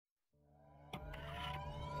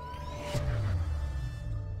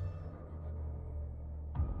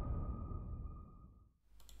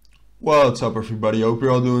What's up, everybody? Hope you're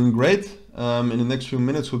all doing great. In the next few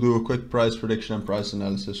minutes, we'll do a quick price prediction and price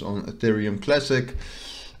analysis on Ethereum Classic.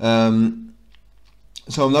 So I'm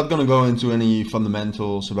not going to go into any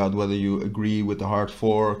fundamentals about whether you agree with the hard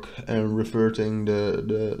fork and reverting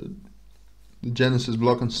the Genesis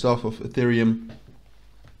block and stuff of Ethereum.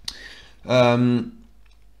 But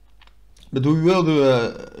we will do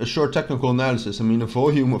a short technical analysis. I mean, the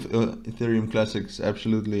volume of Ethereum Classic is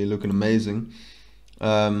absolutely looking amazing.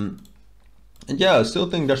 And yeah, I still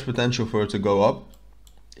think there's potential for it to go up.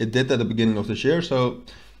 It did at the beginning of this year, so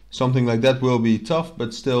something like that will be tough,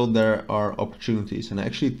 but still there are opportunities. And I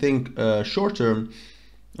actually think short term,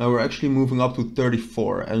 we're actually moving up to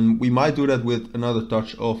 34, and we might do that with another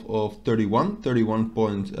touch of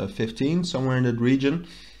 31.15, somewhere in that region.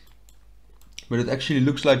 But it actually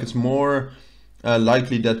looks like it's more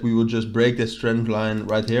likely that we will just break this trend line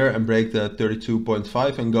right here and break the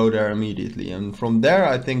 32.5 and go there immediately. And from there,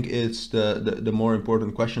 I think it's the more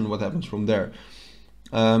important question, what happens from there.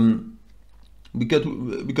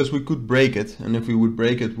 Because we could break it, and if we would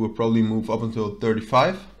break it, we'll probably move up until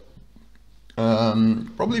 35.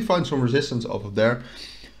 Probably find some resistance off of there.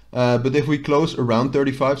 But if we close around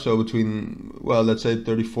 35, so between, well, let's say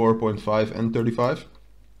 34.5 and 35,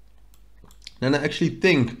 then I actually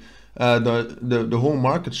think the whole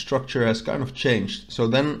market structure has kind of changed. So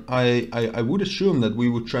then I would assume that we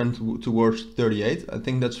would trend towards 38. I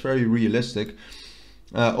think that's very realistic.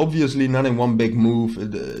 Obviously not in one big move.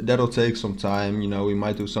 That'll take some time. You know, we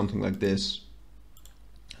might do something like this.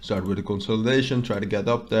 Start with a consolidation, try to get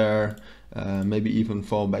up there, maybe even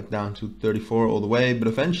fall back down to 34 all the way. But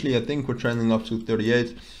eventually I think we're trending up to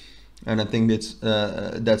 38. And I think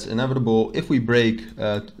that's inevitable if we break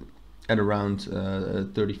at around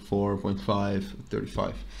 34.5,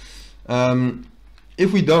 35.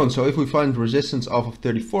 If we don't, so if we find resistance off of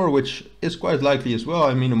 34, which is quite likely as well,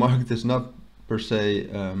 I mean, the market is not per se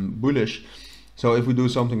bullish. So if we do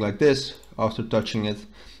something like this after touching it,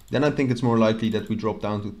 then I think it's more likely that we drop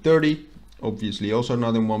down to 30. Obviously also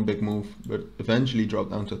not in one big move, but eventually drop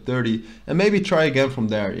down to 30 and maybe try again from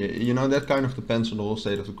there. You know, that kind of depends on the whole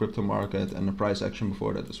state of the crypto market and the price action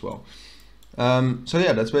before that as well. So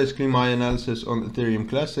yeah, that's basically my analysis on Ethereum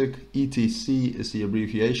Classic. ETC is the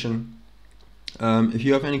abbreviation. If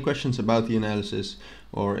you have any questions about the analysis,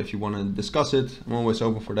 or if you want to discuss it, I'm always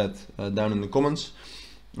open for that down in the comments.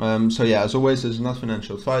 So yeah, as always, this is not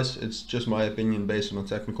financial advice. It's just my opinion based on a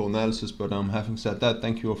technical analysis. But having said that,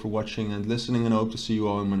 thank you all for watching and listening, and I hope to see you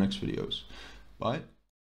all in my next videos. Bye.